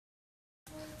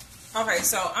Okay,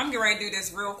 so I'm getting ready to do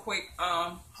this real quick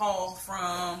haul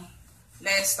from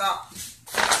Last Stop.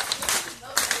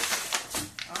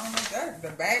 I don't know that the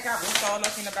bag got ripped all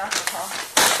up in the back of the car,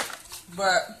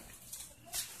 but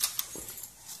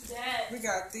Dad, we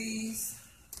got these.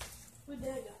 where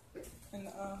Dad go? And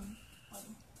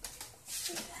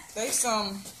they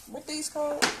some what these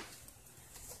called?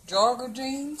 Jogger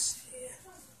jeans. Yeah.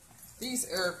 These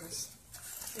Erica's.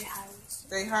 They high waist.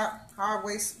 They high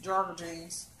waist jogger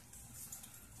jeans.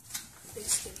 They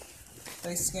skinny.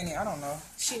 They skinny. I don't know.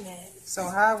 She mad. So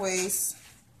high waist.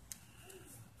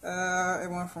 It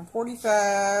went from $45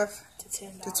 To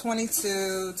 $10. to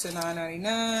 $22 to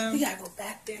 $9.99. We gotta go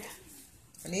back there.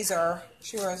 And these are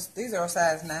these are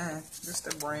size 9. Just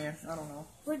the brand. I don't know.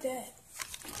 Where Dad?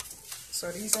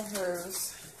 So these are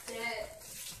hers. Dad.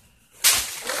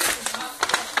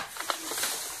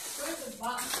 Where's the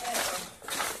box at?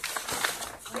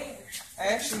 Where? I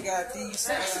actually got these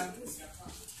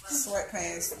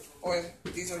sweatpants, or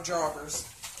these are joggers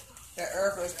that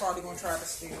Erica is probably gonna try to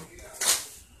steal.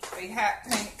 They hot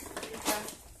pink.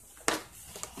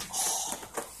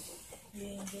 You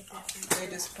didn't get that from They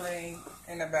just plain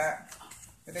in the back,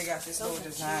 but they got this little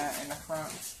design in the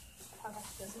front. I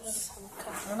like this.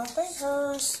 And I think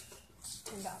hers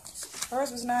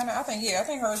 $10. was $9. I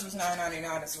think hers was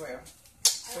 $9.99 as well.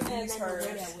 So I had these nothing to wear hers.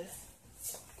 that with.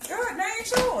 Good, they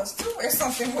ain't yours. You wear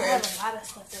something I with. have a lot of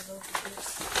stuff that goes with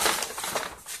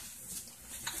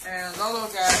this. And Lolo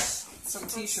got some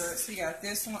t-shirts. He got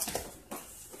this one.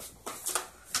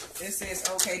 It says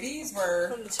okay. These were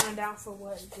Put the turn down for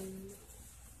what, dude?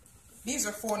 these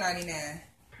are $4.99,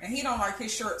 and he don't like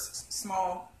his shirts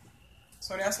small,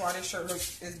 so that's why this shirt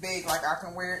is big. Like I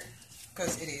can wear it,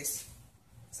 cause it is.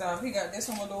 So he got this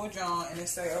one with Lil Jon, and it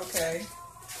say okay.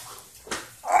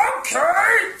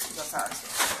 Okay. That's how it's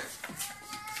supposed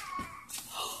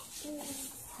to be.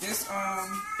 This I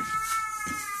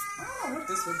don't know what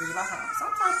this would be, like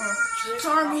some type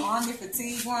of army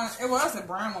fatigue one. It was a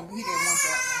brown one, but he didn't want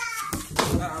that one.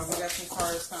 We got some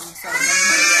cards coming. So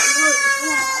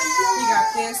he got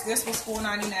this. This was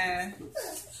 $4.99.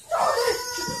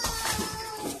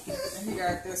 And he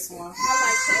got this one. I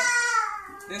like that.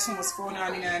 This one was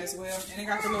 $4.99 as well. And he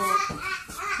got the little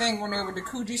thing on there with the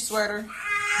Coogee sweater. And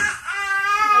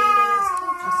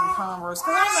some Converse.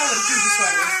 Because I don't know what a Coogee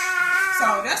sweater is. So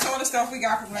that's all the stuff we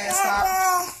got from Last Stop.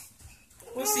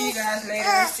 We'll see you guys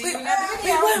later. See you in another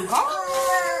video. Bye.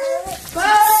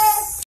 Bye.